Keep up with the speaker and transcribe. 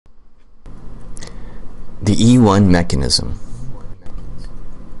The E1 mechanism.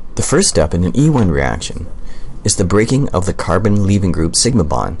 The first step in an E1 reaction is the breaking of the carbon leaving group sigma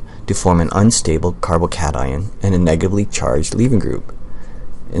bond to form an unstable carbocation and a negatively charged leaving group.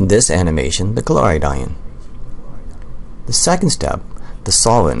 In this animation, the chloride ion. The second step, the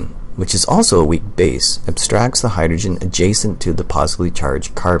solvent, which is also a weak base, abstracts the hydrogen adjacent to the positively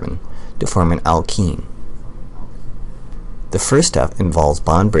charged carbon to form an alkene. The first step involves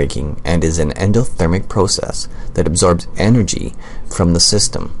bond breaking and is an endothermic process that absorbs energy from the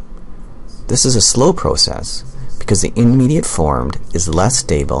system. This is a slow process because the intermediate formed is less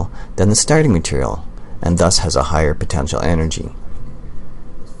stable than the starting material and thus has a higher potential energy.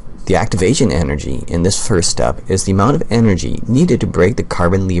 The activation energy in this first step is the amount of energy needed to break the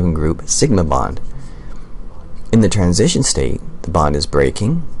carbon leaving group sigma bond. In the transition state, the bond is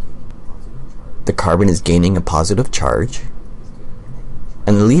breaking, the carbon is gaining a positive charge,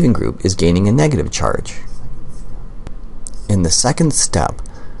 and the leaving group is gaining a negative charge. In the second step,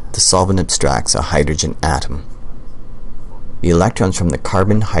 the solvent abstracts a hydrogen atom. The electrons from the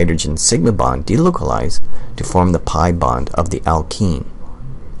carbon-hydrogen sigma bond delocalize to form the pi bond of the alkene.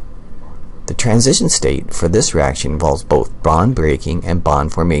 The transition state for this reaction involves both bond breaking and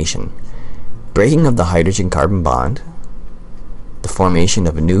bond formation. Breaking of the hydrogen-carbon bond, the formation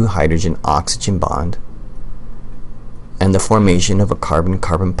of a new hydrogen-oxygen bond, and the formation of a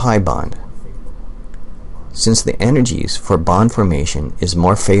carbon-carbon pi bond. Since the energies for bond formation is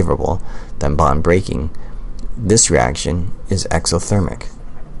more favorable than bond breaking, this reaction is exothermic.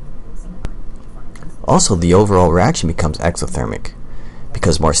 Also, the overall reaction becomes exothermic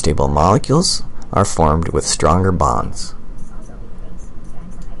because more stable molecules are formed with stronger bonds.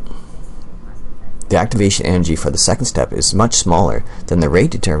 The activation energy for the second step is much smaller than the rate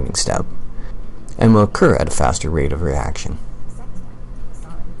determining step and will occur at a faster rate of reaction.